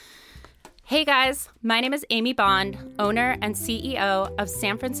Hey guys, my name is Amy Bond, owner and CEO of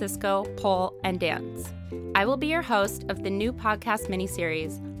San Francisco Pole and Dance. I will be your host of the new podcast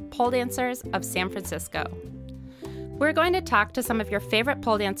miniseries, Pole Dancers of San Francisco. We're going to talk to some of your favorite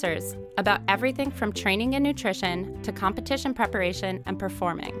pole dancers about everything from training and nutrition to competition preparation and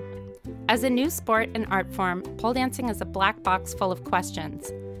performing. As a new sport and art form, pole dancing is a black box full of questions.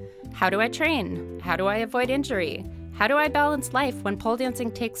 How do I train? How do I avoid injury? How do I balance life when pole dancing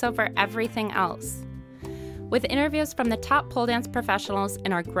takes over everything else? With interviews from the top pole dance professionals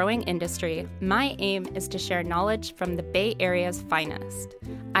in our growing industry, my aim is to share knowledge from the Bay Area's finest.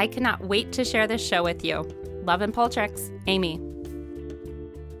 I cannot wait to share this show with you. Love and Pole Tricks, Amy.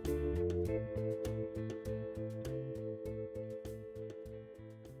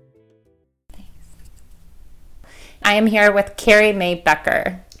 I am here with Carrie Mae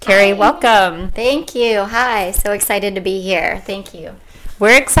Becker. Carrie, welcome. Thank you. Hi. So excited to be here. Thank you.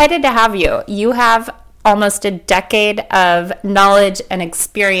 We're excited to have you. You have almost a decade of knowledge and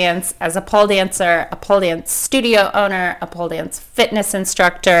experience as a pole dancer, a pole dance studio owner, a pole dance fitness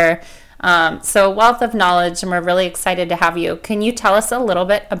instructor. So a wealth of knowledge, and we're really excited to have you. Can you tell us a little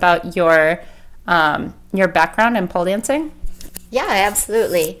bit about your background in pole dancing? Yeah,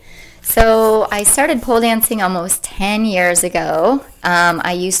 absolutely. So I started pole dancing almost 10 years ago.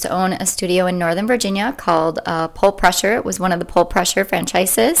 I used to own a studio in Northern Virginia called Pole Pressure. It was one of the Pole Pressure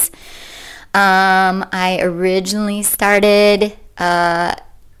franchises. I originally started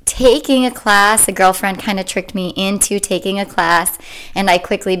taking a class. A girlfriend kind of tricked me into taking a class, and I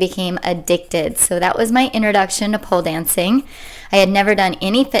quickly became addicted. So that was my introduction to pole dancing. I had never done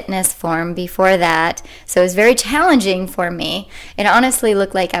any fitness form before that, so it was very challenging for me. It honestly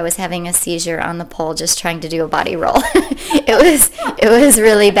looked like I was having a seizure on the pole just trying to do a body roll. It was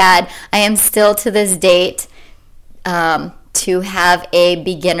really bad. I am still to this date to have a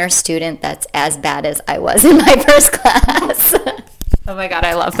beginner student that's as bad as I was in my first class. Oh my God,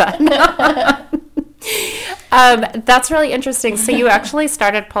 I love that. That's really interesting. So you actually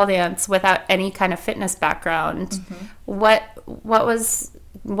started pole dance without any kind of fitness background. Mm-hmm.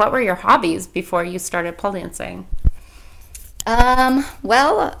 What were your hobbies before you started pole dancing? Boy,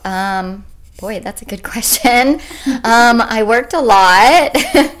 that's a good question. I worked a lot.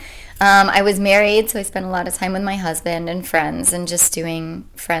 I was married, so I spent a lot of time with my husband and friends and just doing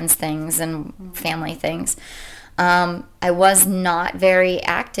friends things and family things. I was not very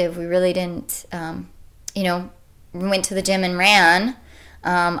active. We really didn't, we went to the gym and ran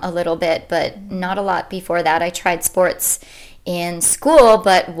a little bit, but not a lot before that. I tried sports in school,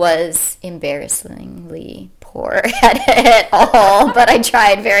 but was embarrassingly poor at it all, but I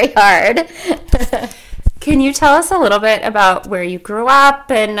tried very hard. Can you tell us a little bit about where you grew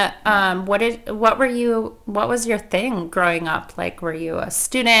up and what was your thing growing up? Like, were you a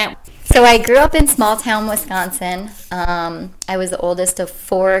student? So I grew up in small town Wisconsin. I was the oldest of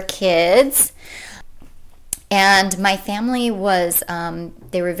 4 kids. And my family was,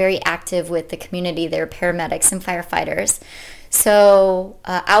 they were very active with the community. They were paramedics and firefighters. So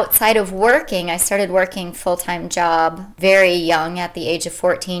outside of working, I started working full-time job very young. At the age of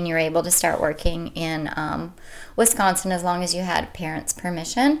 14, you're able to start working in Wisconsin as long as you had parents'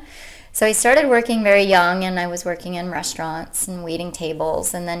 permission. So I started working very young, and I was working in restaurants and waiting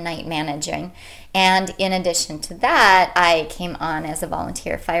tables and then night managing. And in addition to that, I came on as a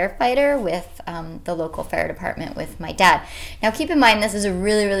volunteer firefighter with the local fire department with my dad. Now keep in mind, this is a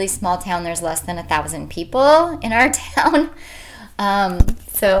really, really small town. There's less than 1,000 people in our town.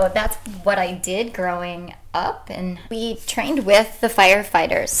 So that's what I did growing up, and we trained with the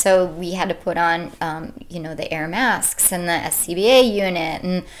firefighters. So we had to put on, the air masks and the SCBA unit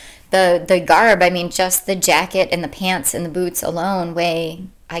and the garb. I mean, just the jacket and the pants and the boots alone weigh,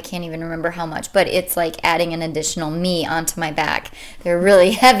 I can't even remember how much, but it's like adding an additional me onto my back. They're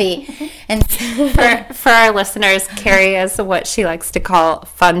really heavy. And for our listeners, Carrie is what she likes to call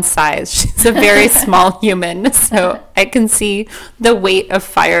fun size. She's a very small human, so I can see the weight of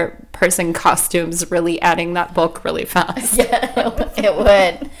fire person costumes really adding that bulk really fast. Yeah, it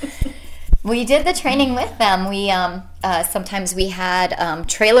would. We did the training with them. We sometimes we had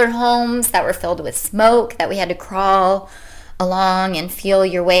trailer homes that were filled with smoke that we had to crawl along and feel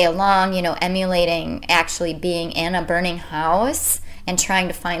your way along, emulating actually being in a burning house and trying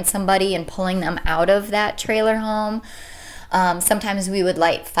to find somebody and pulling them out of that trailer home. Sometimes we would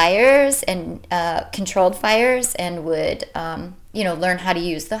light fires and controlled fires and would learn how to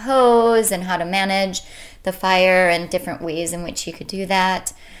use the hose and how to manage the fire and different ways in which you could do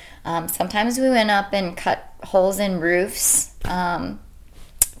that. Sometimes we went up and cut holes in roofs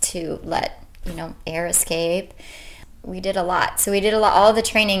to let air escape. we did a lot. So we did all the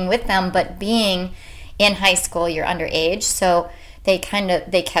training with them, but being in high school, you're underage, so they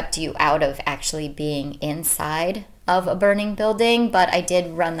kept you out of actually being inside of a burning building. But I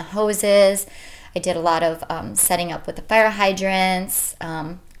did run the hoses. I did a lot of setting up with the fire hydrants,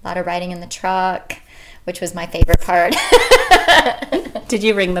 a lot of riding in the truck, which was my favorite part. Did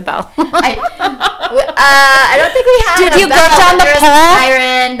you ring the bell? I don't think we had Did a you bell, go down the there was pole? a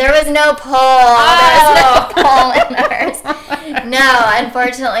siren. There was no pole. There was no pole in ours. No,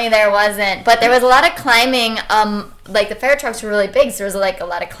 unfortunately there wasn't. But there was a lot of climbing. Like the fire trucks were really big, so there was like a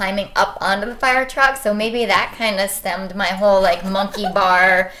lot of climbing up onto the fire truck. So maybe that kind of stemmed my whole like monkey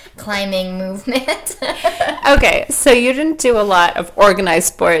bar climbing movement. Okay, so you didn't do a lot of organized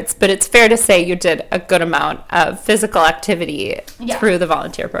sports, but it's fair to say you did a good amount of physical activity through the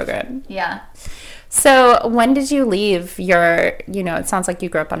volunteer program. Yeah. So when did you leave your, it sounds like you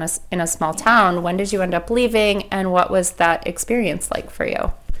grew up in a small town. When did you end up leaving, and what was that experience like for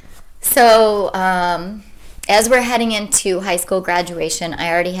you? So, as we're heading into high school graduation, I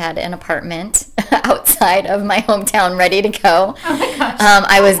already had an apartment outside of my hometown ready to go. Oh my gosh.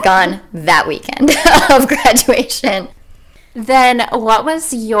 I was gone that weekend of graduation. Then what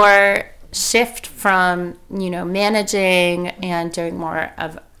was your shift from, managing and doing more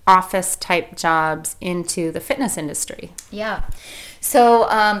of office type jobs into the fitness industry? Yeah. So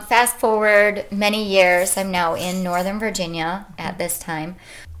fast forward many years, I'm now in Northern Virginia at this time.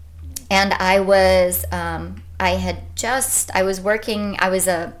 And I was working, I was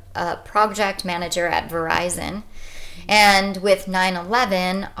a project manager at Verizon. And with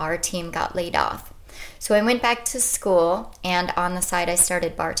 9/11, our team got laid off. So I went back to school, and on the side I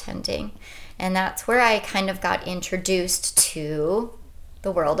started bartending. And that's where I kind of got introduced to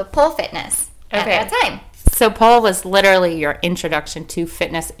the world of pole fitness at that time. So pole was literally your introduction to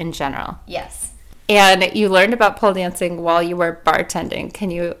fitness in general. Yes. And you learned about pole dancing while you were bartending.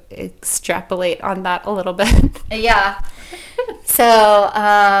 Can you extrapolate on that a little bit? Yeah. So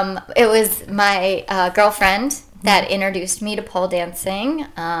it was my girlfriend that introduced me to pole dancing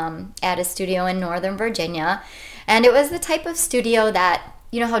at a studio in Northern Virginia. And it was the type of studio that,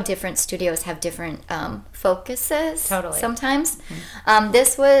 how different studios have different focuses sometimes. Mm-hmm.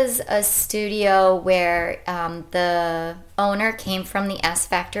 This was a studio where the owner came from the S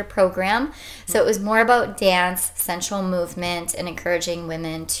Factor program. So it was more about dance, sensual movement, and encouraging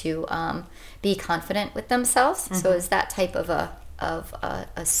women to be confident with themselves. Mm-hmm. So it was that type of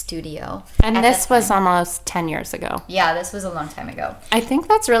a studio. And this was almost 10 years ago. Yeah, this was a long time ago. I think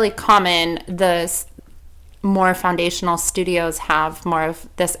that's really common. The more foundational studios have more of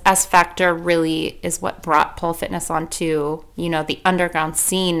this. S Factor really is what brought pole fitness onto, the underground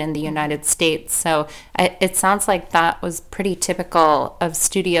scene in the United States. So it sounds like that was pretty typical of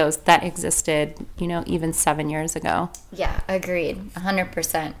studios that existed, even 7 years ago. Yeah, agreed. 100%.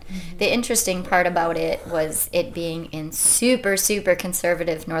 Mm-hmm. The interesting part about it was it being in super, super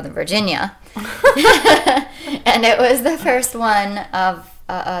conservative Northern Virginia. And it was the first one of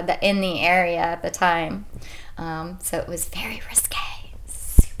in the area at the time. So it was very risque,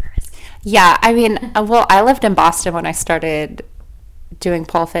 super risque. Yeah, I mean, I lived in Boston when I started doing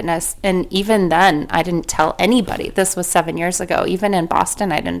pole fitness, and even then, I didn't tell anybody. This was 7 years ago. Even in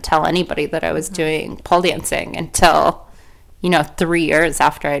Boston, I didn't tell anybody that I was doing pole dancing until, 3 years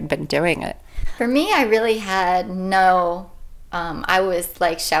after I'd been doing it. For me, I really had no... I was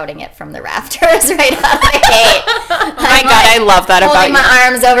like shouting it from the rafters right out of the gate. Oh my God, I love that about you. Holding my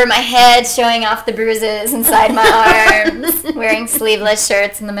arms over my head, showing off the bruises inside my arms, wearing sleeveless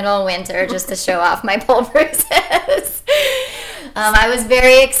shirts in the middle of winter just to show off my pole bruises. I was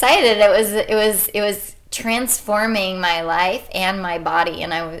very excited. It was transforming my life and my body,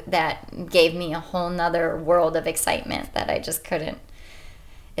 and that gave me a whole nother world of excitement that I just couldn't.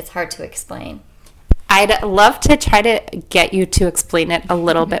 It's hard to explain. I'd love to try to get you to explain it a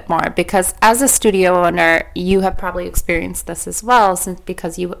little bit more, because as a studio owner, you have probably experienced this as well,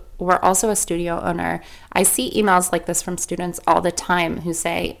 because you were also a studio owner. I see emails like this from students all the time who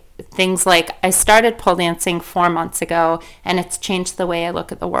say things like, I started pole dancing 4 months ago and it's changed the way I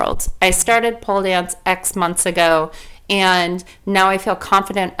look at the world. I started pole dance X months ago and now I feel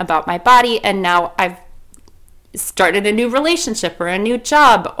confident about my body, and now I've started a new relationship or a new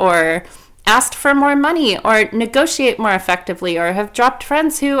job, or asked for more money, or negotiate more effectively, or have dropped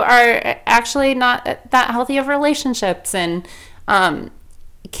friends who are actually not that healthy of relationships. And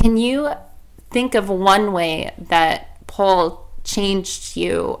can you think of one way that pole changed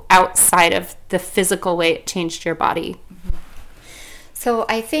you outside of the physical way it changed your body? So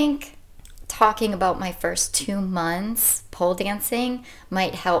I think talking about my first 2 months pole dancing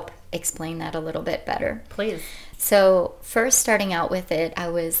might help explain that a little bit better. Please. So first starting out with it, I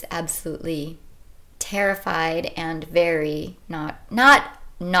was absolutely terrified and very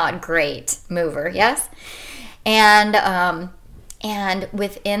not great mover, yes? And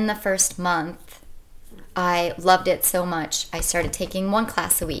within the first month, I loved it so much. I started taking 1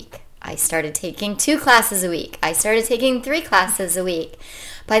 class a week. I started taking 2 classes a week. I started taking 3 classes a week.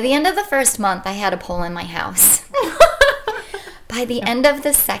 By the end of the first month, I had a pole in my house. By the end of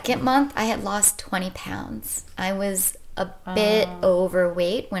the second month, I had lost 20 pounds. I was a bit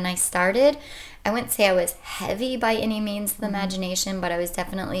overweight when I started. I wouldn't say I was heavy by any means of the imagination, but I was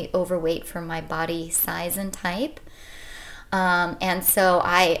definitely overweight for my body size and type. And so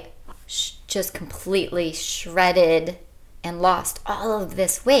I just completely shredded and lost all of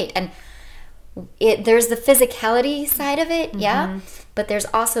this weight. And there's the physicality side of it, yeah, but there's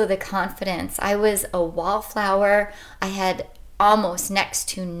also the confidence. I was a wallflower. I had almost next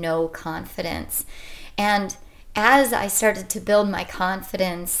to no confidence. And as I started to build my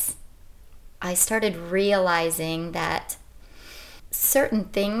confidence, I started realizing that certain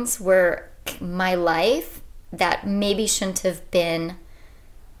things were my life that maybe shouldn't have been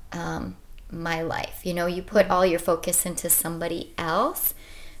my life. You know, you put all your focus into somebody else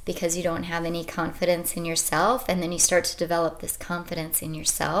because you don't have any confidence in yourself, and then you start to develop this confidence in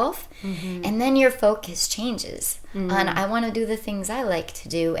yourself, and then your focus changes on, I want to do the things I like to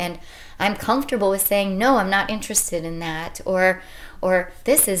do, and I'm comfortable with saying, no, I'm not interested in that, or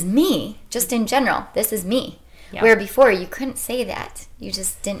this is me, just in general, this is me. Yeah. Where before you couldn't say that. You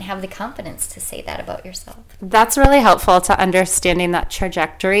just didn't have the confidence to say that about yourself. That's really helpful to understanding that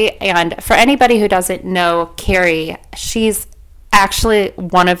trajectory. And for anybody who doesn't know Carrie, she's actually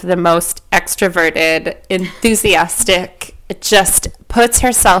one of the most extroverted, enthusiastic, just puts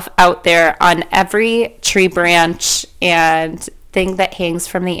herself out there on every tree branch and thing that hangs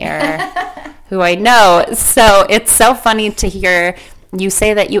from the air, who I know. So it's so funny to hear you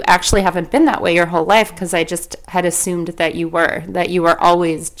say that you actually haven't been that way your whole life, because I just had assumed that you were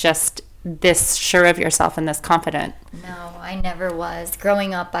always just this sure of yourself and this confident. No, I never was.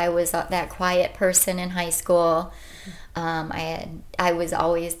 Growing up, I was that quiet person in high school. I was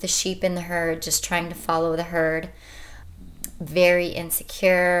always the sheep in the herd, just trying to follow the herd. Very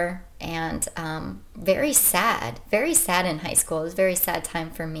insecure and very sad in high school. It was a very sad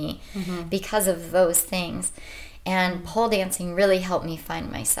time for me because of those things. And pole dancing really helped me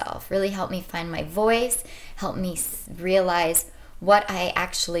find myself, really helped me find my voice, helped me realize what I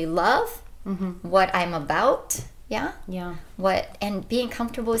actually love, what I'm about, yeah? And being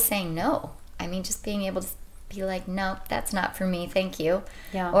comfortable with saying no. I mean, just being able to be like, no, that's not for me, thank you.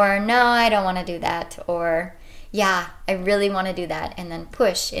 Yeah. Or, no, I don't want to do that. Or, yeah, I really want to do that. And then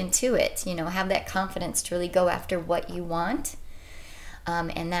push into it, you know, have that confidence to really go after what you want.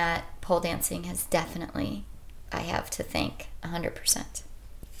 And that pole dancing has definitely, I have to thank 100%.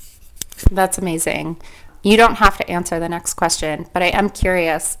 That's amazing. You don't have to answer the next question, but I am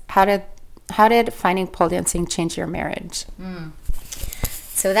curious, how did finding pole dancing change your marriage?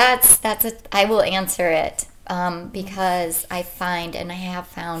 So I will answer it because I find, and I have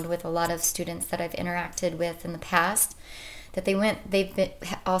found with a lot of students that I've interacted with in the past, that they've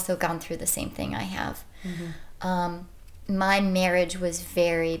also gone through the same thing I have. My marriage was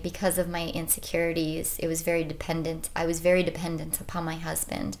because of my insecurities, it was very dependent. I was very dependent upon my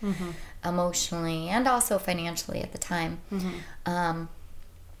husband, emotionally and also financially at the time.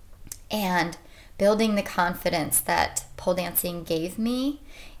 And building the confidence that pole dancing gave me,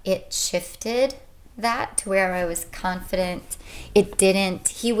 it shifted that to where I was confident.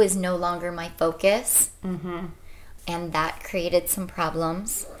 He was no longer my focus. And that created some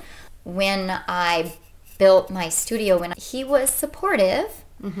problems. When I built my studio, when he was supportive,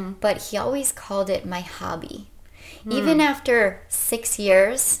 but he always called it my hobby. Even after 6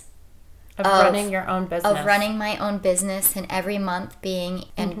 years of running your own business, of running my own business, and every month being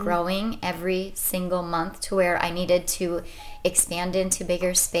and growing every single month to where I needed to expand into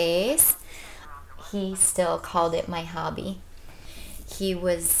bigger space, he still called it my hobby. He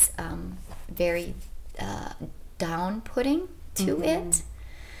was very down-putting to it.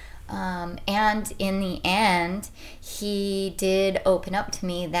 And in the end, he did open up to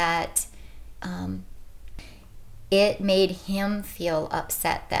me that it made him feel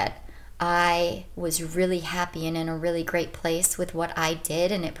upset that I was really happy and in a really great place with what I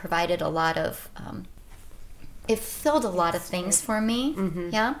did, and it provided a lot of, it filled a lot of things for me,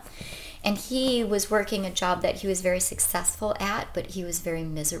 yeah? And he was working a job that he was very successful at, but he was very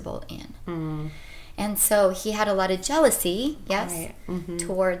miserable in. And so he had a lot of jealousy, yes,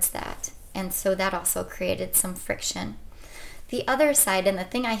 towards that. And so that also created some friction. the other side, and the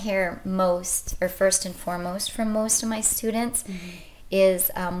thing I hear most, or first and foremost from most of my students,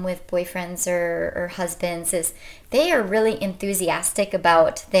 is with boyfriends or husbands, is they are really enthusiastic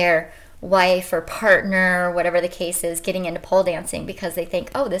about their wife or partner, or whatever the case is, getting into pole dancing because they think,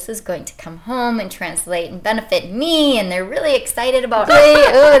 oh, this is going to come home and translate and benefit me, and they're really excited about,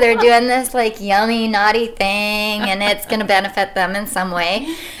 oh, they're doing this like yummy, naughty thing, and it's going to benefit them in some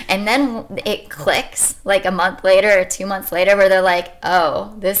way. And then it clicks like a month later or 2 months later where they're like,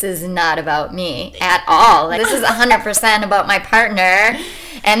 oh, this is not about me at all. Like, this is 100% about my partner.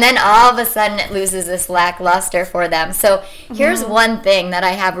 And then all of a sudden it loses this lackluster for them. So here's one thing that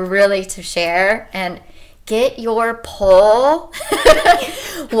I have really to share, and get your pole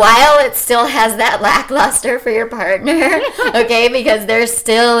while it still has that lackluster for your partner, okay? Because they're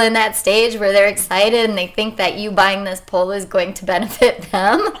still in that stage where they're excited and they think that you buying this pole is going to benefit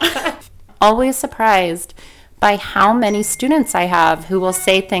them. Always surprised by how many students I have who will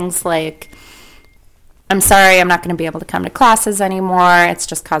say things like, I'm sorry, I'm not going to be able to come to classes anymore. It's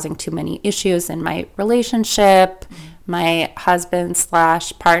just causing too many issues in my relationship. My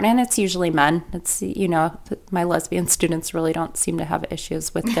husband/partner, and it's usually men. It's, my lesbian students really don't seem to have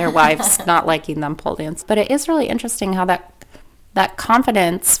issues with their wives not liking them pole dance. But it is really interesting how that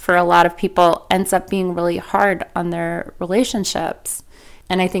confidence for a lot of people ends up being really hard on their relationships.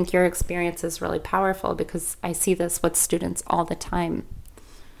 And I think your experience is really powerful because I see this with students all the time.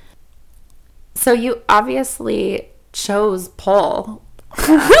 So you obviously chose pole,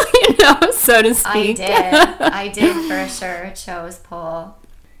 so to speak. I did for sure chose pole.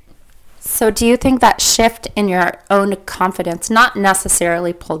 So do you think that shift in your own confidence, not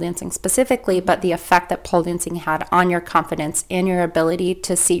necessarily pole dancing specifically, but the effect that pole dancing had on your confidence and your ability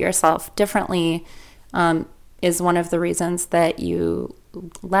to see yourself differently, is one of the reasons that you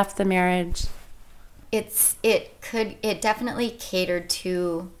left the marriage? It definitely catered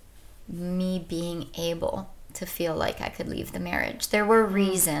to me being able to feel like I could leave the marriage. There were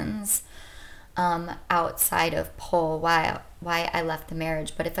reasons outside of pole why I left the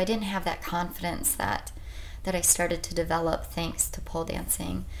marriage, but if I didn't have that confidence that I started to develop thanks to pole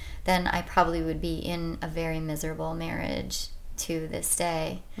dancing, then I probably would be in a very miserable marriage to this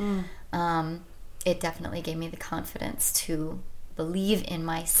day. It definitely gave me the confidence to believe in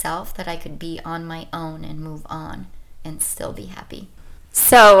myself that I could be on my own and move on and still be happy.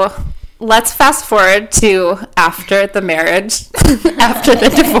 So let's fast forward to after the marriage, after the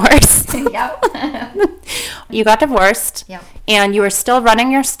divorce. Yep. You got divorced, Yep. And you were still running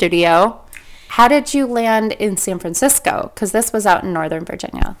your studio. How did you land in San Francisco? Because this was out in Northern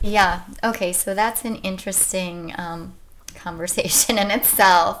Virginia. Yeah. Okay, so that's an interesting conversation in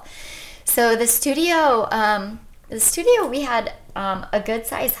itself. So the studio, we had a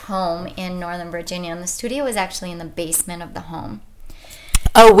good-sized home in Northern Virginia, and the studio was actually in the basement of the home.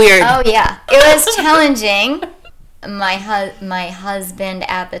 Oh, weird. Oh, yeah. It was challenging. My husband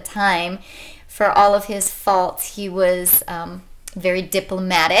at the time, for all of his faults, he was very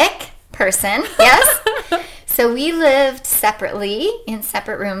diplomatic person. Yes. So we lived separately in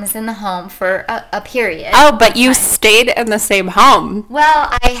separate rooms in the home for a period. Oh, but you stayed in the same home. Well,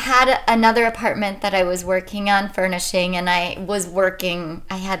 I had another apartment that I was working on furnishing, and I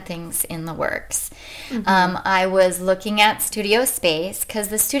had things in the works. I was looking at studio space because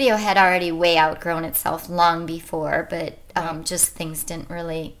the studio had already way outgrown itself long before, but just things didn't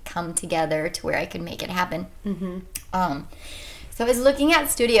really come together to where I could make it happen. So I was looking at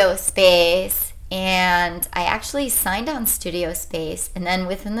studio space, and I actually signed on studio space, and then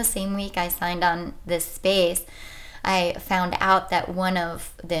within the same week I signed on this space, I found out that one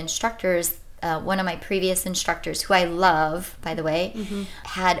of the instructors, one of my previous instructors, who I love, by the way,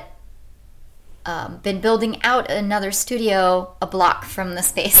 had been building out another studio a block from the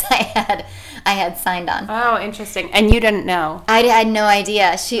space I had signed on. Oh, interesting. And you didn't know? I had no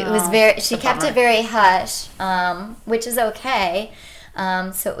idea. She kept it very hush, which is okay.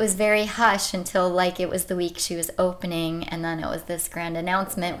 So it was very hush until it was the week she was opening, and then it was this grand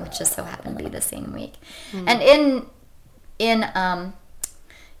announcement, which just so happened to be the same week. And in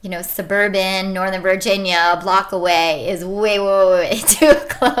suburban Northern Virginia, a block away is way too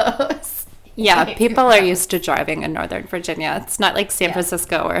close. Yeah, people are used to driving in Northern Virginia. It's not like San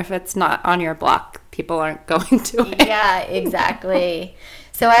Francisco, where if it's not on your block, people aren't going to it. Yeah, exactly.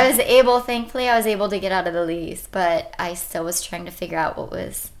 So thankfully I was able to get out of the lease, but I still was trying to figure out what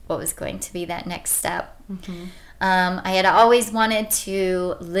was going to be that next step. I had always wanted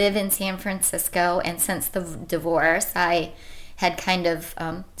to live in San Francisco, and since the divorce, I had kind of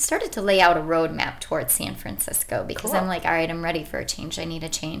started to lay out a roadmap towards San Francisco because I'm like, all right, I'm ready for a change. I need a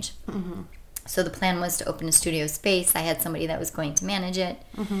change. So the plan was to open a studio space. I had somebody that was going to manage it,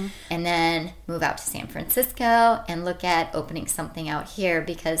 and then move out to San Francisco and look at opening something out here,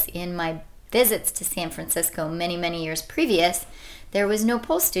 because in my visits to San Francisco many, many years previous, there was no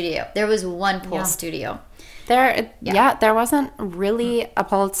pole studio. There was one pole studio. There wasn't really a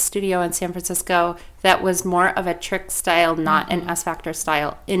pole studio in San Francisco that was more of a trick style, not an S Factor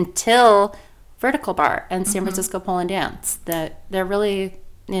style, until Vertical Bar and San Francisco Pole and Dance. That they're really,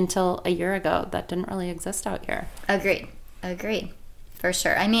 until a year ago, that didn't really exist out here. Agreed, for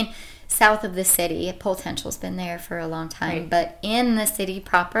sure. I mean, south of the city, Potential's been there for a long time, but in the city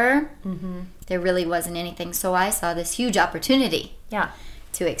proper, there really wasn't anything. So I saw this huge opportunity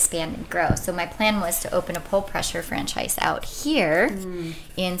to expand and grow. So my plan was to open a pole pressure franchise out here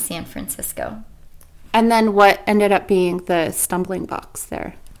in San Francisco. And then what ended up being the stumbling blocks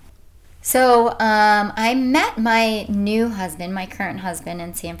there? So I met my new husband, my current husband,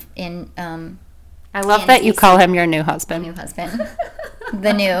 I love that you call him your new husband. New husband.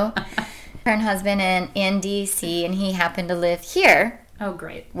 The new current husband in DC, and he happened to live here. Oh,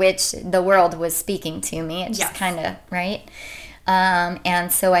 great. Which the world was speaking to me. It's just kind of, right?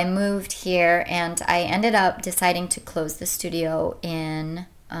 And so I moved here, and I ended up deciding to close the studio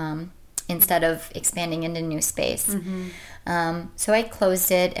instead of expanding into new space. So I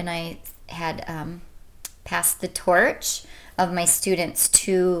closed it, and I had passed the torch of my students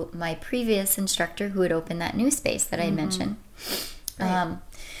to my previous instructor who had opened that new space that I had mentioned. Right.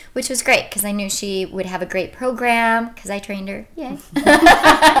 Which was great, because I knew she would have a great program, because I trained her. Yay.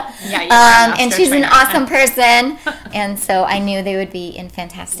 And she's an awesome person. And so I knew they would be in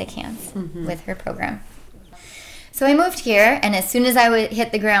fantastic hands with her program. So I moved here, and as soon as I would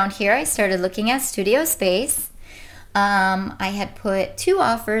hit the ground here, I started looking at studio space. I had put 2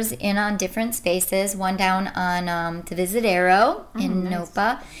 offers in on different spaces, one down on the Visadero in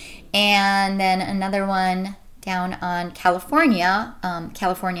Nopa, and then another one down on California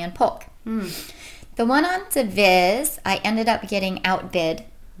and Polk. The one on DeViz, I ended up getting outbid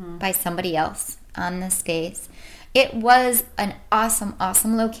by somebody else on the space. It was an awesome,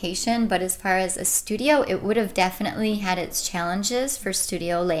 awesome location, but as far as a studio, it would have definitely had its challenges for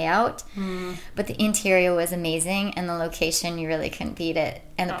studio layout. But the interior was amazing, and the location, you really couldn't beat it.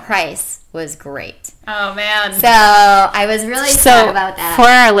 And the price was great. Oh, man. So I was really sad about that. For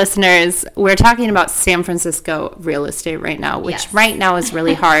our listeners, we're talking about San Francisco real estate right now, which right now is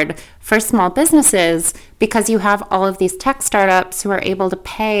really hard for small businesses, because you have all of these tech startups who are able to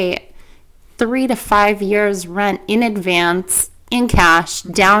pay 3 to 5 years rent in advance, in cash,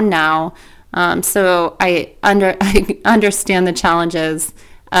 down now. So I understand the challenges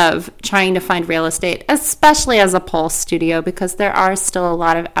of trying to find real estate, especially as a pole studio, because there are still a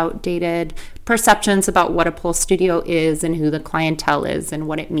lot of outdated perceptions about what a pole studio is and who the clientele is and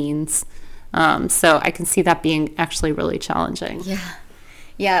what it means. So I can see that being actually really challenging.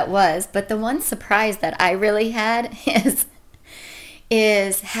 Yeah, it was. But the one surprise that I really had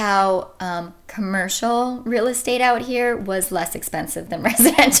is how commercial real estate out here was less expensive than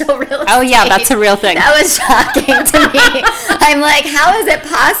residential real estate. Oh, yeah, that's a real thing. That was shocking to me. I'm like, how is it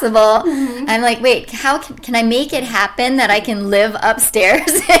possible? I'm like, wait, how can I make it happen that I can live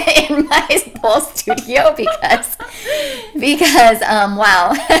upstairs in my pole studio? Because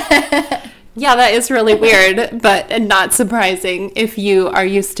wow. Yeah, that is really weird, but not surprising if you are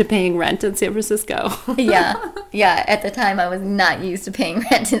used to paying rent in San Francisco. Yeah. At the time, I was not used to paying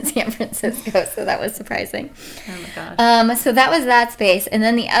rent in San Francisco, so that was surprising. Oh my gosh. So that was that space, and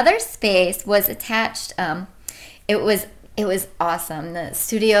then the other space was attached. It was awesome. The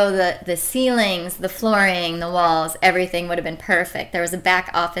studio, the ceilings, the flooring, the walls, everything would have been perfect. There was a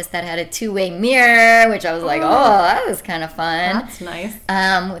back office that had a 2-way mirror, which I was like, oh, that was kind of fun. That's nice.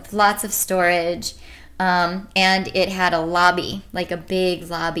 With lots of storage. And it had a lobby, like a big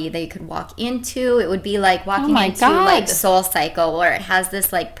lobby that you could walk into. It would be like walking into like Soul Cycle, where it has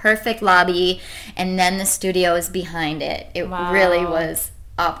this like perfect lobby, and then the studio is behind it. It really was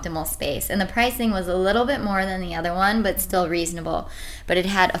optimal space, and the pricing was a little bit more than the other one, but still reasonable. But it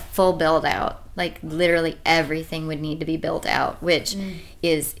had a full build out, like literally everything would need to be built out, which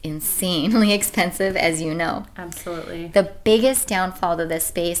is insanely expensive, as you know. Absolutely. The biggest downfall to this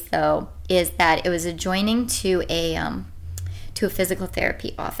space, though, is that it was adjoining to a physical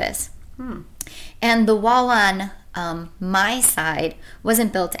therapy office, and the wall on my side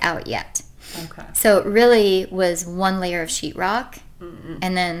wasn't built out yet. Okay. So it really was one layer of sheetrock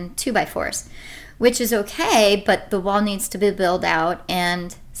and then 2x4s, which is okay, but the wall needs to be built out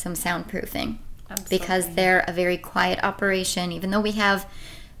and some soundproofing. Absolutely. Because they're a very quiet operation, even though we have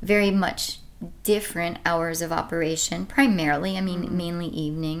very much different hours of operation, primarily. I mean, mainly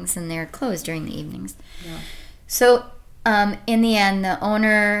evenings, and they're closed during the evenings. Yeah. So in the end, the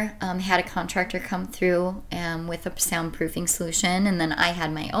owner had a contractor come through with a soundproofing solution, and then I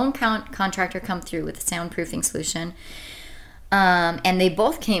had my own contractor come through with a soundproofing solution, and they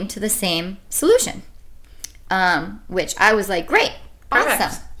both came to the same solution, which I was like, great, Perfect.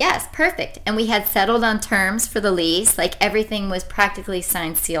 awesome, yes, perfect. And we had settled on terms for the lease. Like, everything was practically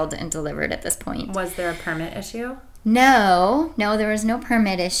signed, sealed, and delivered at this point. Was there a permit issue? No, there was no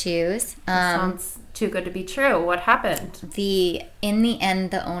permit issues. Sounds too good to be true. What happened? In the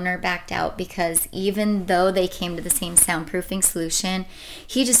end, the owner backed out because even though they came to the same soundproofing solution,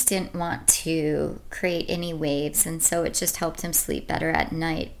 he just didn't want to create any waves, and so it just helped him sleep better at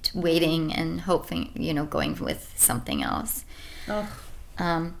night, waiting and hoping, going with something else. Oh.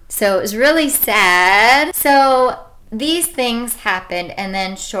 So it was really sad. So these things happened, and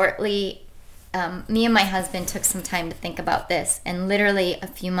then shortly, me and my husband took some time to think about this, and literally a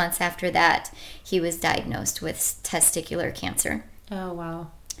few months after that, he was diagnosed with testicular cancer. Oh,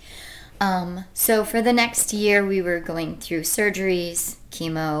 wow. So for the next year, we were going through surgeries,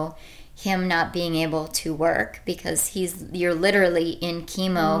 chemo, him not being able to work because you're literally in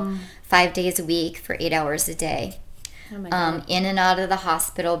chemo 5 days a week for 8 hours a day. Oh my God. In and out of the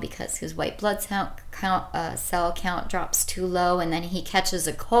hospital because his white blood cell count drops too low, and then he catches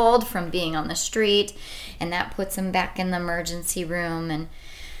a cold from being on the street, and that puts him back in the emergency room. And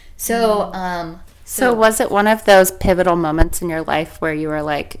so So was it one of those pivotal moments in your life where you were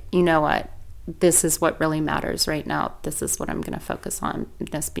like, you know what, this is what really matters right now. This is what I'm going to focus on,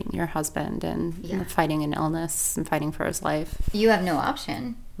 this being your husband and fighting an illness and fighting for his life? You have no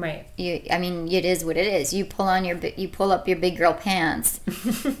option. Right. It is what it is. You pull up your big girl pants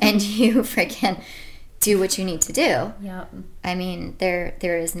and you freaking do what you need to do. Yeah. I mean, there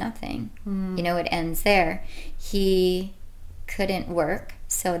is nothing. It ends there. He couldn't work,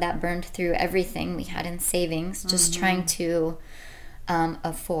 so that burned through everything we had in savings, just trying to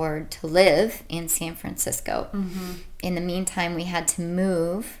afford to live in San Francisco. In the meantime, we had to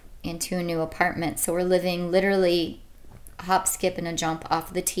move into a new apartment, so we're living literally hop, skip, and a jump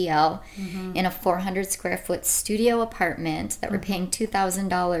off the TL in a 400 square foot studio apartment that we're paying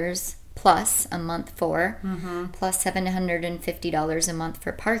 $2,000 plus a month for, plus $750 a month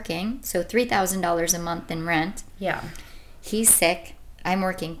for parking, so $3,000 a month in rent. Yeah. He's sick. I'm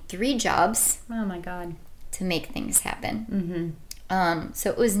working 3 jobs. Oh my God. To make things happen. So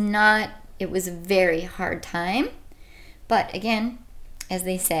it was a very hard time. But again, as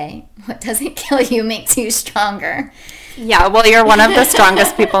they say, what doesn't kill you makes you stronger. Yeah, well, you're one of the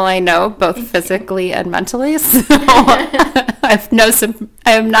strongest people I know, both physically and mentally. So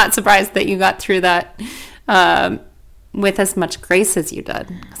I'm not surprised that you got through that with as much grace as you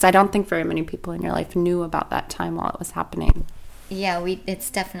did. Because I don't think very many people in your life knew about that time while it was happening. Yeah, it's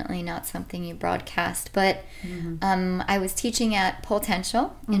definitely not something you broadcast. But I was teaching at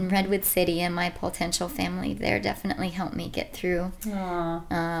Potential in Redwood City, and my Potential family there definitely helped me get through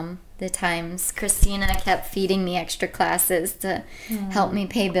the times. Christina kept feeding me extra classes to help me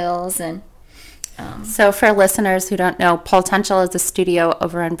pay bills. And so for listeners who don't know, Potential is a studio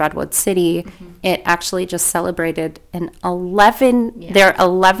over in Redwood City. It actually just celebrated their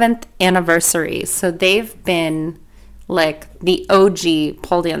 11th anniversary. So they've been like the OG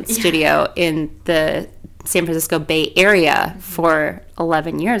pole dance studio in the San Francisco Bay Area for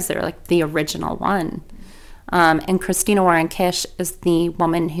 11 years. They're like the original one. And Christina Warren Kish is the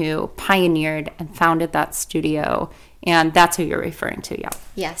woman who pioneered and founded that studio. And that's who you're referring to, yeah.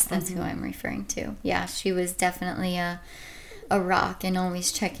 Yes, that's who I'm referring to. Yeah, she was definitely a rock and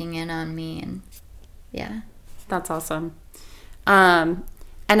always checking in on me. And yeah. That's awesome.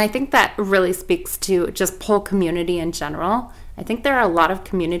 And I think that really speaks to just pole community in general. I think there are a lot of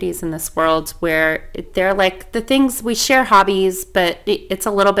communities in this world where they're like the things, we share hobbies, but it's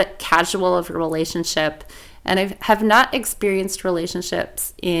a little bit casual of a relationship. And I have not experienced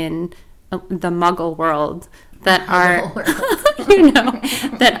relationships in the Muggle world that are,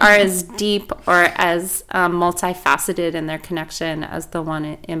 that are as deep or as multifaceted in their connection as the one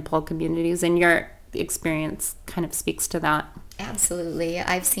in pole communities. And your experience kind of speaks to that. Absolutely.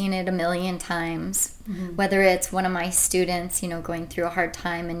 I've seen it a million times, whether it's one of my students, going through a hard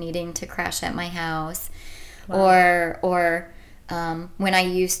time and needing to crash at my house, or when I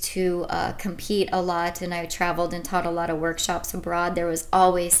used to compete a lot and I traveled and taught a lot of workshops abroad, there was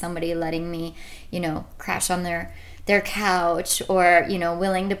always somebody letting me, crash on their couch or,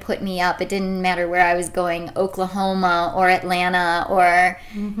 willing to put me up. It didn't matter where I was going, Oklahoma or Atlanta or,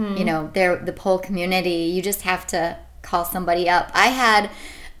 the pole community. You just have to call somebody up. I had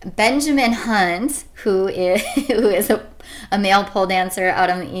Benjamin Hunt, who is a male pole dancer out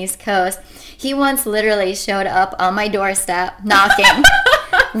on the East Coast, he once literally showed up on my doorstep knocking.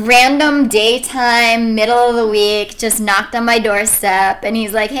 Random daytime, middle of the week, just knocked on my doorstep, and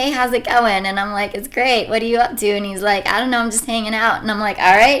he's like, hey, how's it going? And I'm like, it's great. What are you up to? And he's like, I don't know, I'm just hanging out. And I'm like,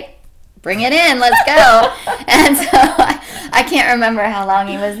 all right, bring it in, let's go. And so I can't remember how long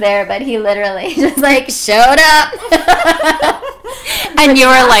he was there, but he literally just like showed up. And you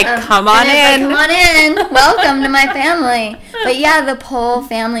were like, come on in. Come on in. Welcome to my family. But yeah, the pole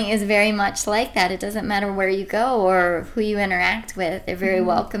family is very much like that. It doesn't matter where you go or who you interact with. They're very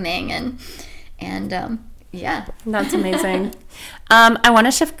welcoming and yeah. That's amazing. I want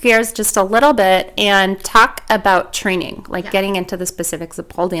to shift gears just a little bit and talk about training, like getting into the specifics of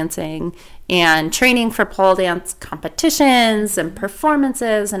pole dancing and training for pole dance competitions and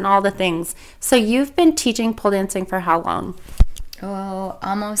performances and all the things. So you've been teaching pole dancing for how long? Oh,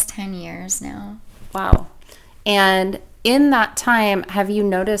 almost 10 years now. Wow. And in that time, have you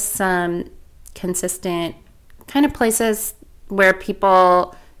noticed some consistent kind of places where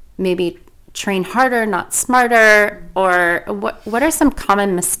people maybe train harder, not smarter, or what are some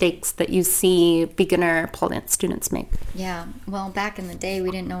common mistakes that you see beginner pole dance students make? Yeah, well, back in the day,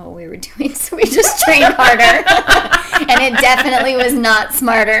 we didn't know what we were doing, so we just trained harder, and it definitely was not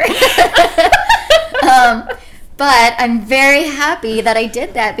smarter. But I'm very happy that I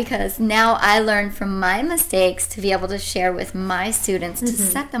did that because now I learned from my mistakes to be able to share with my students to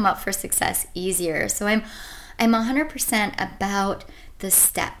set them up for success easier. So I'm 100% about the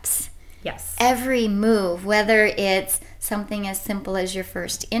steps. Yes. Every move, whether it's something as simple as your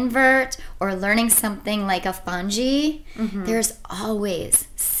first invert or learning something like a fungi, there's always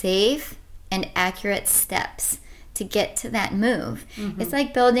safe and accurate steps to get to that move. It's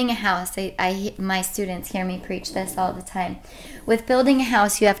like building a house. My students hear me preach this all the time. With building a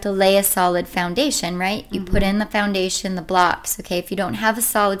house, you have to lay a solid foundation, right? You put in the foundation, the blocks. Okay, if you don't have a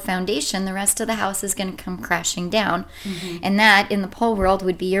solid foundation, the rest of the house is going to come crashing down. And that, in the pole world,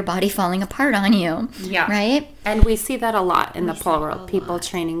 would be your body falling apart on you. Yeah. Right? And we see that a lot in the pole world. People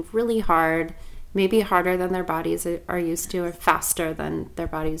training really hard, maybe harder than their bodies are used to or faster than their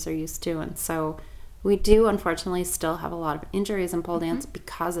bodies are used to. And so we do, unfortunately, still have a lot of injuries in pole dance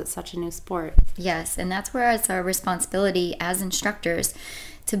because it's such a new sport. Yes, and that's where it's our responsibility as instructors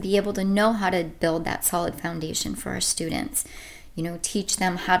to be able to know how to build that solid foundation for our students. You know, teach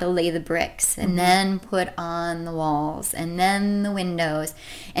them how to lay the bricks and then put on the walls and then the windows.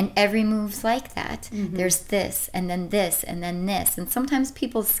 And every move's like that. There's this and then this and then this. And sometimes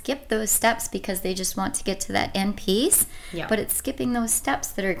people skip those steps because they just want to get to that end piece. Yeah. But it's skipping those steps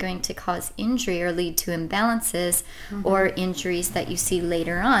that are going to cause injury or lead to imbalances or injuries that you see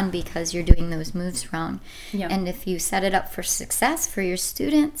later on because you're doing those moves wrong. Yeah. And if you set it up for success for your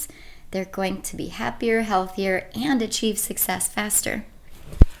students, they're going to be happier, healthier, and achieve success faster.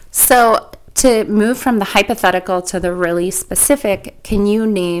 So to move from the hypothetical to the really specific, can you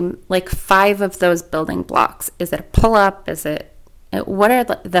name like 5 of those building blocks? Is it a pull-up? What are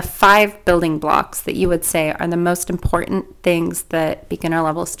the 5 building blocks that you would say are the most important things that beginner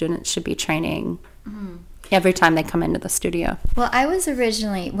level students should be training every time they come into the studio? Well, I was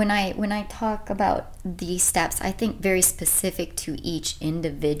originally, when I talk about these steps, I think very specific to each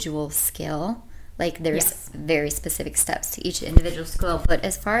individual skill. Like there's very specific steps to each individual skill. But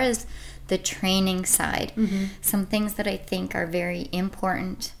as far as the training side, some things that I think are very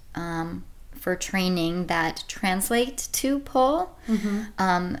important for training that translate to pole,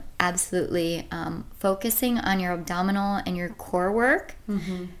 absolutely focusing on your abdominal and your core work.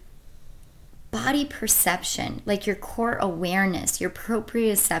 Body perception, like your core awareness, your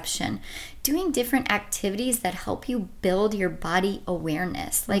proprioception, doing different activities that help you build your body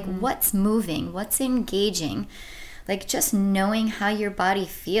awareness, like what's moving, what's engaging, like just knowing how your body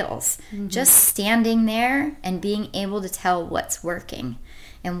feels, just standing there and being able to tell what's working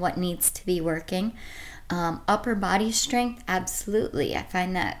and what needs to be working. Upper body strength, absolutely. I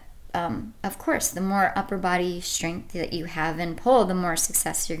find that of course, the more upper body strength that you have in pole, the more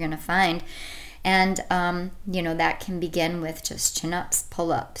success you're going to find. And, that can begin with just chin-ups,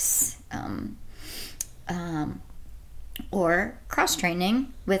 pull-ups, or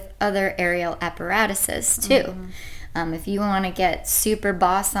cross-training with other aerial apparatuses, too. If you want to get super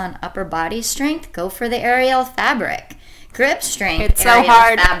boss on upper body strength, go for the aerial fabric. Grip strength, it's so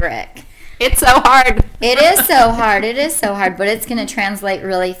hard. Fabric. It's so hard. It is so hard. It is so hard, but it's going to translate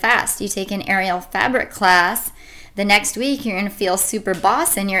really fast. You take an aerial fabric class, the next week you're going to feel super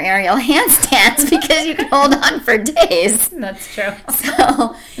boss in your aerial handstands because you can hold on for days. That's true.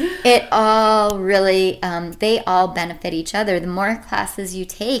 So it all really, they all benefit each other. The more classes you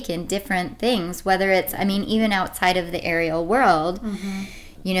take in different things, whether it's, I mean, even outside of the aerial world,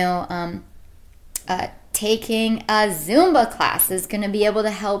 you know, taking a Zumba class is going to be able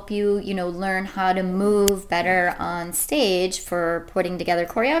to help you, you know, learn how to move better on stage for putting together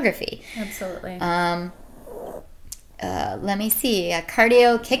choreography. Absolutely. Let me see. A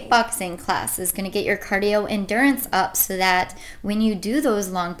cardio kickboxing class is going to get your cardio endurance up so that when you do those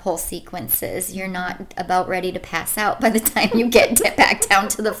long pull sequences, you're not about ready to pass out by the time you get back down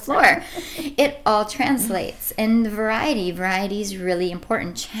to the floor. It all translates. And the variety is really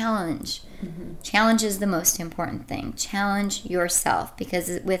important. Challenge. Challenge is the most important thing. Challenge yourself,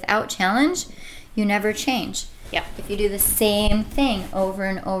 because without challenge, you never change. Yeah. If you do the same thing over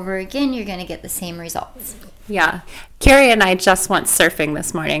and over again, you're going to get the same results. Yeah. Carrie and I just went surfing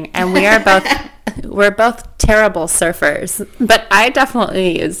this morning, and we're both terrible surfers, but I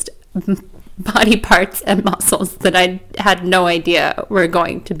definitely used body parts and muscles that I had no idea were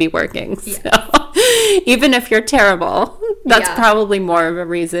going to be working. So even if you're terrible, that's probably more of a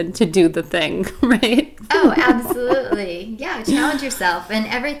reason to do the thing, right? Oh, absolutely. Yeah, challenge yourself, and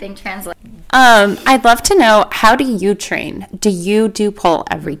everything translates. I'd love to know, how do you train? Do you do pole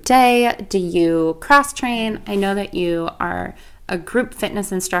every day? Do you cross train? I know that you are a group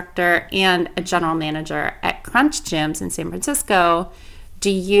fitness instructor and a general manager at Crunch Gyms in San Francisco. Do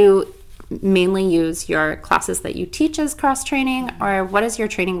you mainly use your classes that you teach as cross training, or what does your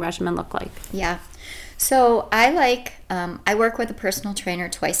training regimen look like? Yeah. So I work with a personal trainer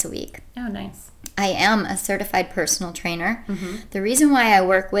twice a week. Oh, nice. I am a certified personal trainer. The reason why I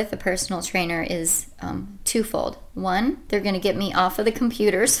work with a personal trainer is twofold. One, they're going to get me off of the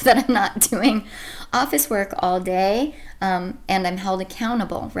computer so that I'm not doing office work all day, and I'm held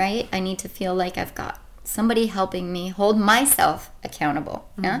accountable, right? I need to feel like I've got somebody helping me hold myself accountable.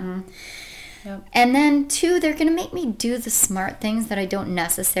 Yeah. Yep. And then two, they're going to make me do the smart things that I don't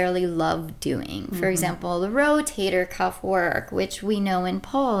necessarily love doing. For example, the rotator cuff work, which we know in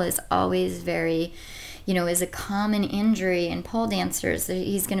pole is always very, you know, is a common injury in pole dancers.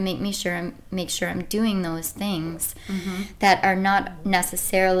 He's going to make sure I'm doing those things that are not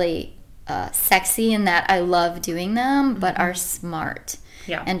necessarily sexy in that I love doing them, but are smart.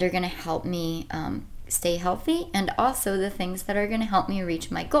 Yeah. And are going to help me stay healthy, and also the things that are going to help me reach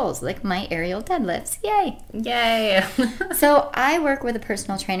my goals, like my aerial deadlifts. Yay! So I work with a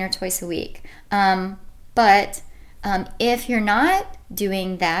personal trainer twice a week. But if you're not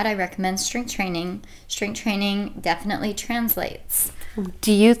doing that, I recommend strength training. Strength training definitely translates.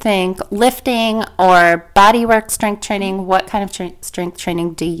 Do you think lifting or bodywork strength training, what kind of strength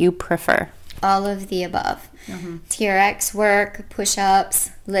training do you prefer? All of the above. TRX work, push-ups,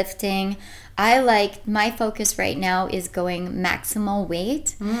 lifting. My focus right now is going maximal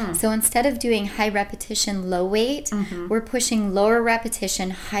weight. So instead of doing high repetition, low weight, we're pushing lower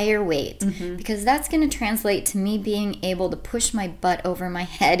repetition, higher weight, because that's going to translate to me being able to push my butt over my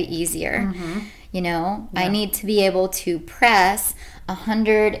head easier. You know, I need to be able to press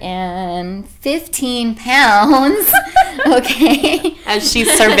 115 pounds, okay? As she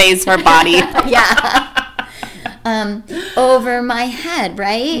surveys her body. Over my head,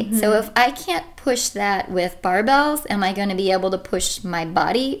 right? So if I can't push that with barbells, am I going to be able to push my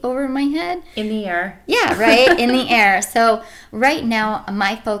body over my head? In the air. Yeah, right? In the air. So right now,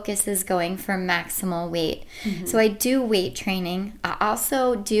 my focus is going for maximal weight. So I do weight training. I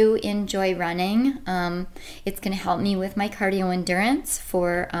also do enjoy running. It's going to help me with my cardio endurance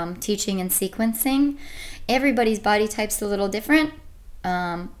for teaching and sequencing. Everybody's body type's a little different.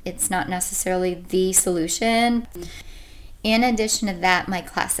 It's not necessarily the solution. In addition to that, my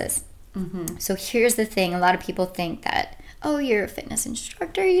classes. So here's the thing. A lot of people think that, oh, you're a fitness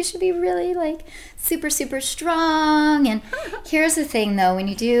instructor, you should be really like super, super strong. And here's the thing though, when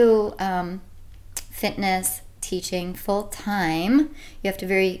you do fitness teaching full time, you have to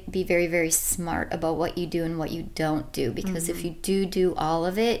be very, very smart about what you do and what you don't do, because if you do all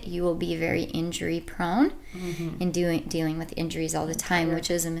of it, you will be very injury prone and dealing with injuries all the time, which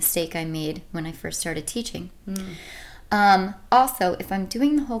is a mistake I made when I first started teaching. Also, if I'm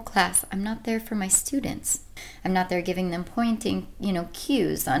doing the whole class, I'm not there for my students. I'm not there giving them pointing,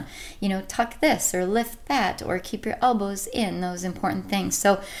 cues on, tuck this or lift that or keep your elbows in, those important things.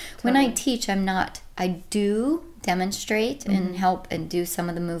 So when I teach, I do demonstrate and help and do some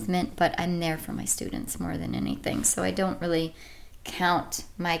of the movement, but I'm there for my students more than anything. So I don't really count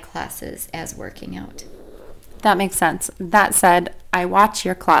my classes as working out. That makes sense. That said, I watch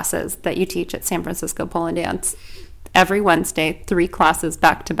your classes that you teach at San Francisco Pole and Dance. every Wednesday, 3 classes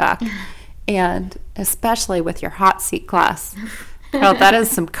back to back. And especially with your hot seat class. Well, that is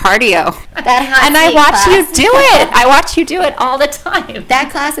some cardio. And I watch you do it. I watch you do it all the time. That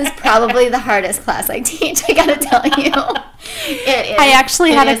class is probably the hardest class I teach, I gotta tell you. It is. I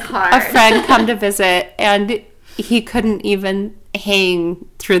actually had a friend come to visit, and he couldn't even hang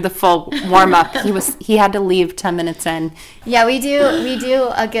through the full warm-up. He had to leave 10 minutes in. Yeah, we do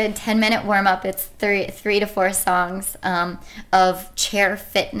a good 10-minute warm-up. It's 3 to 4 songs of chair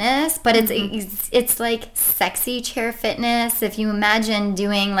fitness, but it's like sexy chair fitness. If you imagine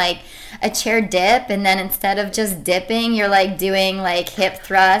doing like a chair dip, and then instead of just dipping, you're like doing like hip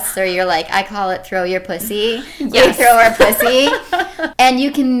thrusts, or you're like, I call it throw your pussy. Yes. We throw our pussy. And you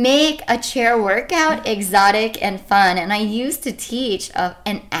can make a chair workout exotic and fun. And I used to teach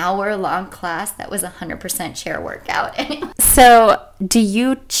an hour-long class that was 100% chair workout. So do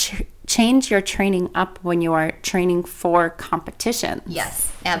you change your training up when you are training for competition?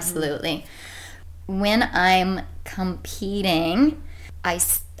 Yes, absolutely. When I'm competing, I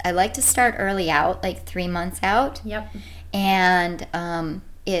like to start early out, like 3 months out. Yep. And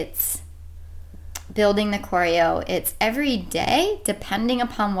it's building the choreo. It's every day, depending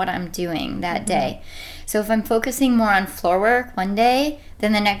upon what I'm doing that day. So if I'm focusing more on floor work one day,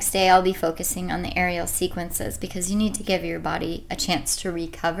 then the next day I'll be focusing on the aerial sequences, because you need to give your body a chance to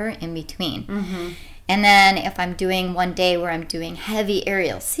recover in between. And then if I'm doing one day where I'm doing heavy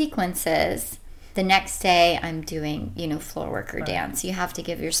aerial sequences, the next day I'm doing, floor work or dance. You have to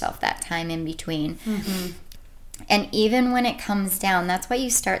give yourself that time in between. And even when it comes down, that's why you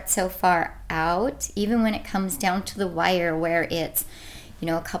start so far out. Even when it comes down to the wire where it's,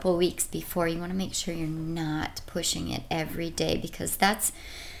 a couple weeks before, you want to make sure you're not pushing it every day, because that's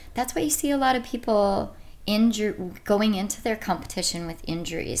why you see a lot of people going into their competition with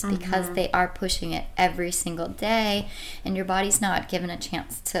injuries, because they are pushing it every single day, and your body's not given a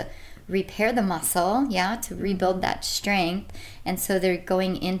chance to repair the muscle, to rebuild that strength, and so they're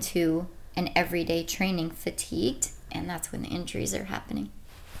going into an everyday training fatigued, and that's when the injuries are happening.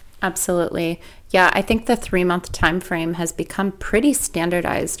 Absolutely. Yeah, I think the 3-month time frame has become pretty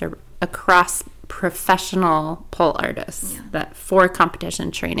standardized across professional pole artists that for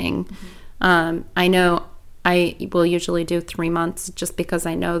competition training. I know I will usually do 3 months, just because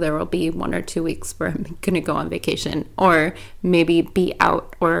I know there will be 1 or 2 weeks where I'm going to go on vacation or maybe be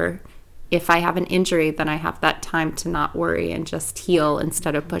out, or if I have an injury, then I have that time to not worry and just heal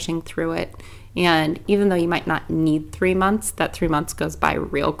instead of pushing through it. And even though you might not need 3 months, that 3 months goes by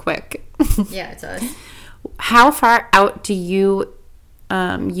real quick. Yeah, it does. How far out do you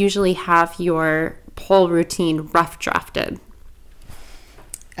usually have your pole routine rough drafted?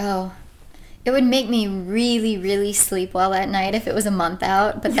 Oh, it would make me really, really sleep well at night if it was a month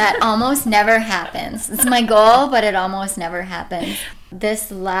out, but that almost never happens. It's my goal, but it almost never happens.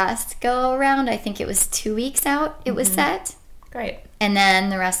 This last go around, I think it was 2 weeks out it was set. Great. And then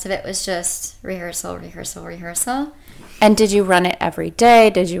the rest of it was just rehearsal. And did you run it every day?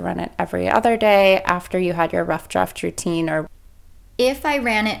 Did you run it every other day after you had your rough draft routine? Or if I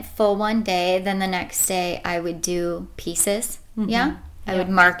ran it full one day, then the next day I would do pieces. I would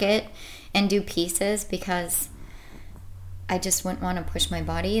mark it and do pieces, because I just wouldn't want to push my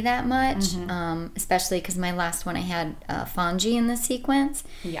body that much, especially because my last one I had Fonji in the sequence.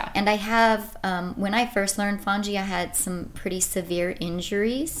 Yeah. And I have, when I first learned Fonji, I had some pretty severe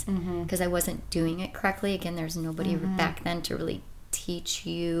injuries because I wasn't doing it correctly. Again, there's nobody back then to really teach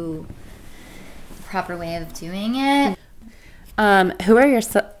you the proper way of doing it. Who are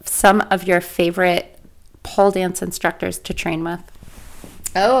some of your favorite pole dance instructors to train with?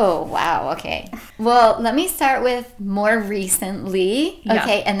 Oh, wow. Okay. Well, let me start with more recently.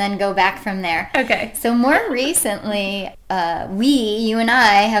 Okay. And then go back from there. Okay. So more recently, you and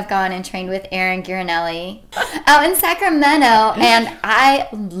I have gone and trained with Erin Giranelli out in Sacramento. And I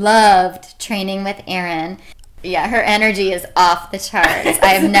loved training with Erin. Yeah, her energy is off the charts. I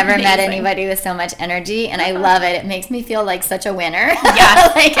have never met anybody with so much energy, and I love it. It makes me feel like such a winner.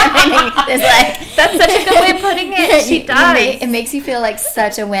 Yes. That's such a good way of putting it. She does. It makes you feel like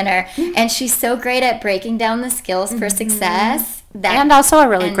such a winner. And she's so great at breaking down the skills for success. And also a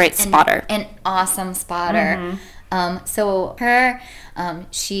really great spotter. An awesome spotter. So her,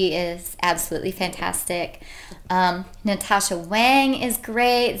 she is absolutely fantastic. Natasha Wang is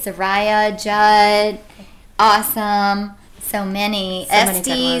great. Zaraya Judd. Awesome. So many.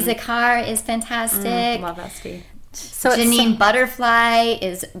 Esty Zakar is fantastic. Love Esty. So Janine Butterfly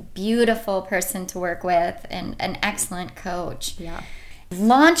is a beautiful person to work with and an excellent coach. Yeah.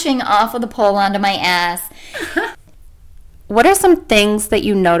 Launching off of the pole onto my ass. What are some things that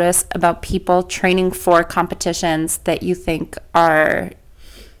you notice about people training for competitions that you think are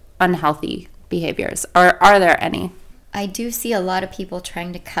unhealthy behaviors? Or are there any? I do see a lot of people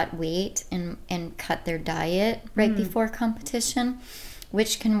trying to cut weight and cut their diet right before competition,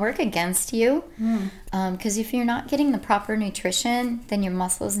 which can work against you. Because if you're not getting the proper nutrition, then your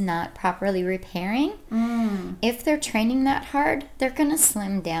muscle's not properly repairing. If they're training that hard, they're going to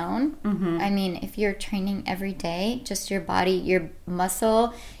slim down. I mean, if you're training every day, just your body, your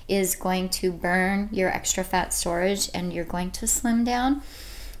muscle is going to burn your extra fat storage and you're going to slim down.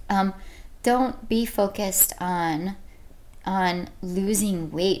 Don't be focused on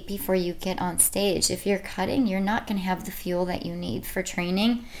losing weight before you get on stage. If you're cutting, you're not going to have the fuel that you need for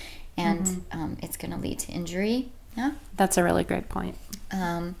training, and it's going to lead to injury. Yeah, that's a really great point.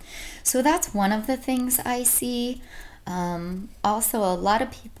 So that's one of the things I see. Also, a lot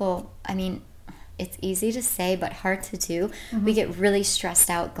of people, I mean, it's easy to say but hard to do. We get really stressed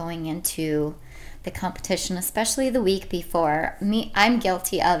out going into the competition, especially the week before. I'm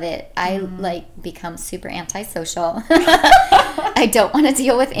guilty of it. I become super antisocial. I don't want to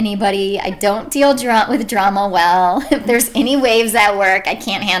deal with anybody. I don't deal with drama well. If there's any waves at work, I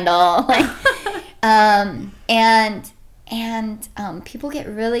can't handle. And people get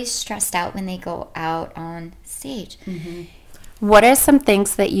really stressed out when they go out on stage. What are some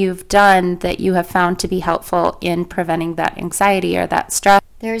things that you've done that you have found to be helpful in preventing that anxiety or that stress?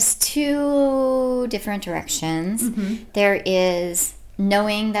 There's two different directions. There is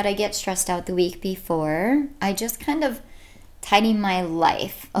knowing that I get stressed out the week before. I just kind of tidy my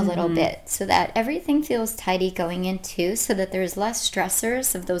life a little bit so that everything feels tidy going into, so that there's less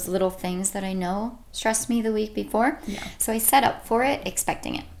stressors of those little things that I know stressed me the week before. So I set up for it,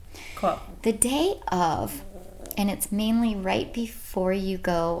 expecting it. Cool. The day of, and it's mainly right before you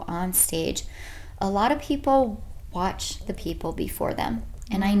go on stage, a lot of people watch the people before them,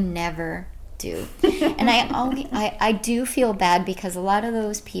 and I never do. And I do feel bad because a lot of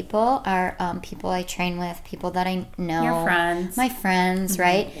those people are people I train with, people that I know. Your friends. My friends,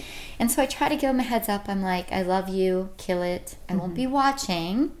 right? And so I try to give them a heads up. I'm like, I love you, kill it. I won't be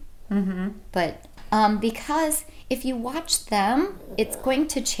watching. But because if you watch them, it's going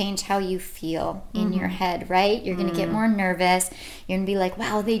to change how you feel in your head, right? You're going to get more nervous. You're going to be like,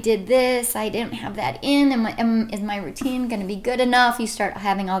 wow, they did this. I didn't have that in. Is my routine going to be good enough? You start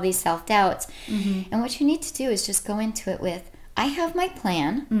having all these self-doubts. And what you need to do is just go into it with, I have my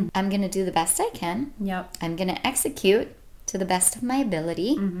plan. I'm going to do the best I can. I'm going to execute to the best of my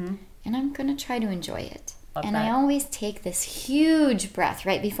ability. And I'm going to try to enjoy it. And I always take this huge breath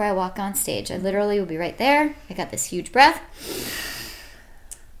right before I walk on stage. I literally will be right there. I got this huge breath.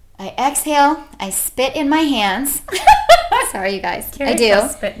 I exhale. I spit in my hands. Sorry, you guys. I do.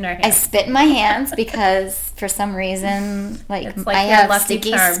 Spit in her hands. I spit in my hands because for some reason, like I have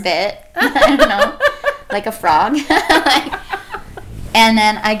sticky spit. I don't know, like a frog. And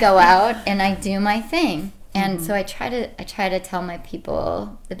then I go out and I do my thing. And so I try to tell my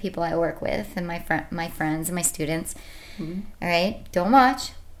people, the people I work with, and my friends and my students, all right, don't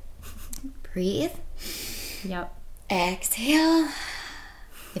watch, breathe, exhale.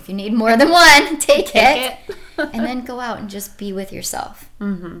 If you need more than one, take it, and then go out and just be with yourself.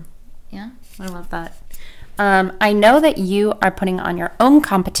 Yeah, I love that. I know that you are putting on your own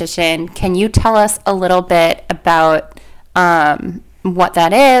competition. Can you tell us a little bit about what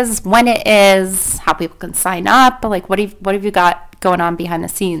that is, when it is, how people can sign up? Like, what have you got going on behind the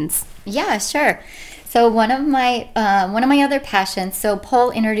scenes? Yeah, sure. So one of my other passions. So Pole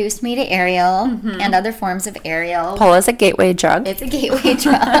introduced me to aerial and other forms of aerial. Pole is a gateway drug. It's a gateway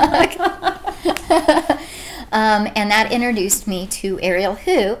drug. And that introduced me to aerial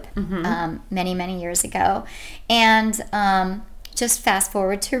hoop many years ago. And just fast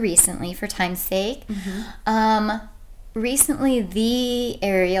forward to recently, for time's sake. Recently, the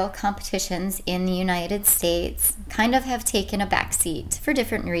aerial competitions in the United States kind of have taken a backseat for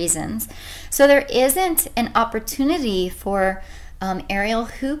different reasons. So there isn't an opportunity for aerial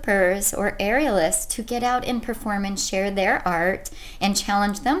hoopers or aerialists to get out and perform and share their art and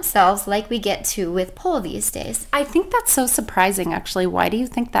challenge themselves like we get to with pole these days. I think that's so surprising, actually. Why do you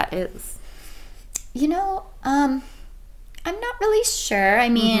think that is? You know, I'm not really sure. I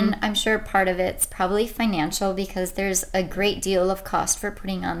mean, I'm sure part of it's probably financial because there's a great deal of cost for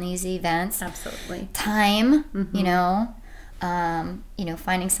putting on these events. Absolutely. Time, you know,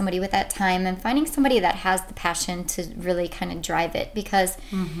 finding somebody with that time and finding somebody that has the passion to really kind of drive it, because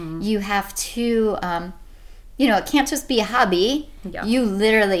you have to it can't just be a hobby. Yeah. You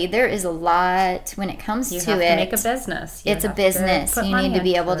literally, there is a lot when it comes to it. You have to make a business. It's a business. You need to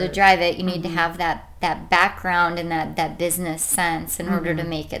be able to drive it. You need to have that background and that business sense in order to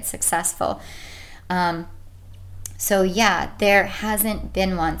make it successful. So yeah, there hasn't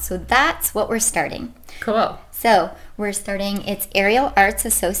been one. So that's what we're starting. Cool. So we're starting, it's Aerial Arts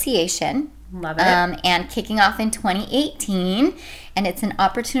Association. Love it. And kicking off in 2018. And it's an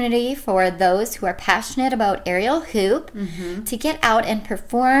opportunity for those who are passionate about aerial hoop to get out and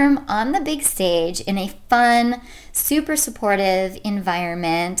perform on the big stage in a fun, super supportive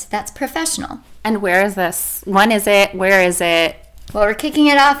environment that's professional. And where is this? When is it? Where is it? Well, we're kicking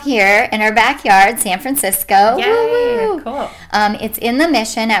it off here in our backyard, San Francisco. Yay! Woo-woo. Cool. It's in the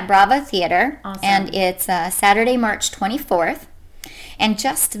Mission at Brava Theater. Awesome. And it's Saturday, March 24th. And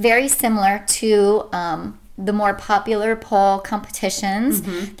just very similar to the more popular pole competitions,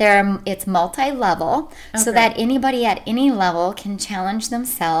 it's multi-level, so that anybody at any level can challenge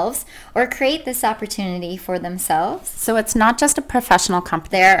themselves or create this opportunity for themselves. So it's not just a professional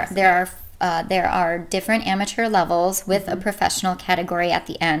competition. There are different amateur levels with a professional category at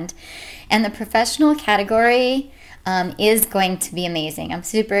the end. And the professional category is going to be amazing. I'm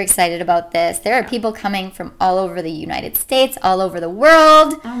super excited about this. There are people coming from all over the United States, all over the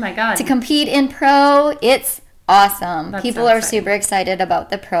world. Oh my God. To compete in pro. It's awesome. That's People so are exciting. super excited about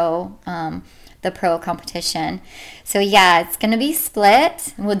the pro competition. So yeah, it's going to be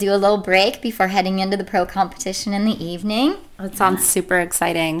split. We'll do a little break before heading into the pro competition in the evening. It sounds super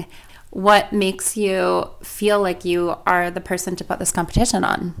exciting. What makes you feel like you are the person to put this competition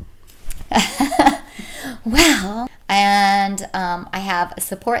on? Well, and I have a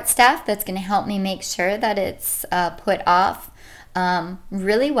support staff that's going to help me make sure that it's put off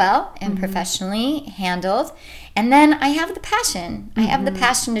really well and professionally handled. And then I have the passion. I have the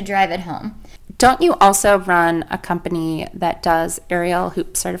passion to drive it home. Don't you also run a company that does aerial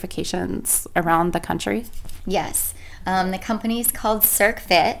hoop certifications around the country? Yes. The company is called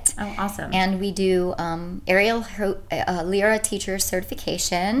CircFit. Oh, awesome. And we do aerial Lyra teacher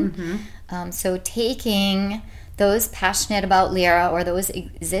certification. So taking those passionate about Lyra or those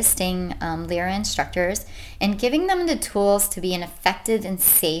existing Lyra instructors and giving them the tools to be an effective and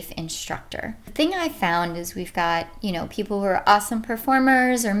safe instructor. The thing I found is we've got, people who are awesome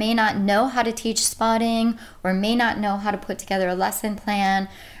performers or may not know how to teach spotting or may not know how to put together a lesson plan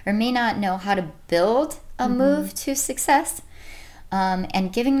or may not know how to build a move to success,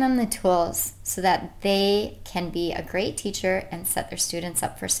 and giving them the tools so that they can be a great teacher and set their students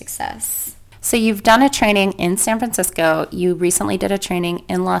up for success. So you've done a training in San Francisco. You recently did a training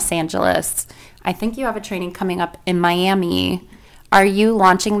in Los Angeles. I think you have a training coming up in Miami. Are you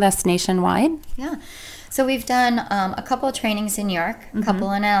launching this nationwide? Yeah. So we've done a couple of trainings in New York, a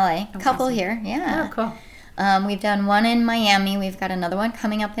couple in LA, a couple here. Yeah. Oh, cool. We've done one in Miami. We've got another one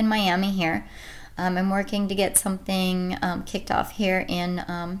coming up in Miami here. I'm working to get something kicked off here in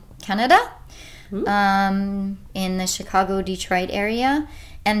Canada, in the Chicago, Detroit area.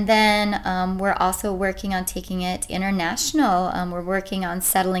 And then we're also working on taking it international. We're working on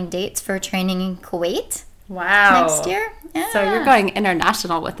settling dates for training in Kuwait next year. Yeah. So you're going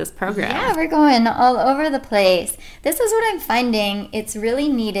international with this program. Yeah, we're going all over the place. This is what I'm finding. It's really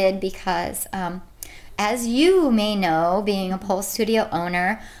needed because as you may know, being a pole studio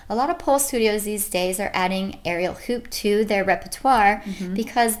owner, a lot of pole studios these days are adding aerial hoop to their repertoire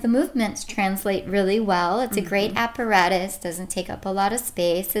because the movements translate really well. It's a great apparatus, doesn't take up a lot of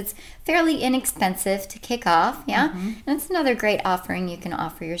space. It's fairly inexpensive to kick off, and it's another great offering you can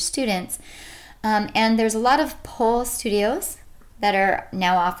offer your students. And there's a lot of pole studios that are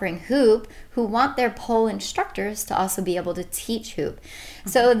now offering hoop who want their pole instructors to also be able to teach hoop.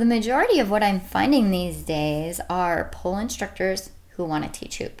 So the majority of what I'm finding these days are pole instructors who want to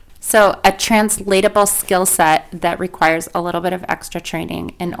teach hoop. So a translatable skill set that requires a little bit of extra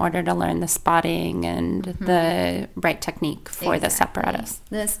training in order to learn the spotting and the right technique for this apparatus.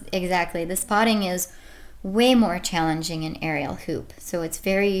 Exactly. The spotting is way more challenging in aerial hoop. So it's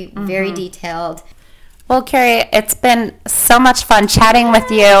very, very detailed. Well, Carrie, it's been so much fun chatting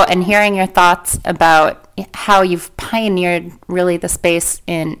with you and hearing your thoughts about how you've pioneered really the space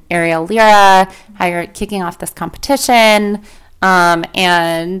in aerial Lyra, how you're kicking off this competition,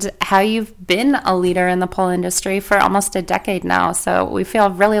 and how you've been a leader in the pole industry for almost a decade now. So we feel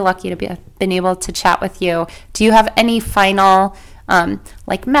really lucky to be been able to chat with you. Do you have any final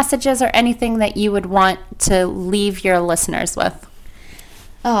messages or anything that you would want to leave your listeners with?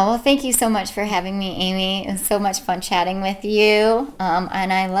 Oh, well, thank you so much for having me, Amy. It was so much fun chatting with you.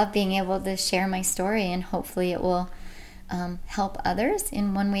 And I love being able to share my story, and hopefully it will help others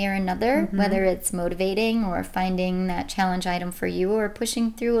in one way or another, whether it's motivating or finding that challenge item for you or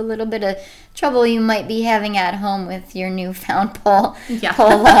pushing through a little bit of trouble you might be having at home with your newfound pole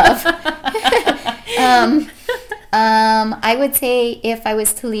love. I would say if I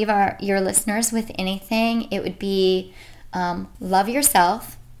was to leave your listeners with anything, it would be love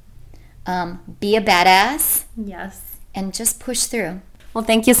yourself, be a badass, Yes. and just push through. Well,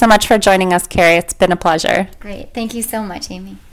 thank you so much for joining us, Carrie. It's been a pleasure. Great. Thank you so much, Amy.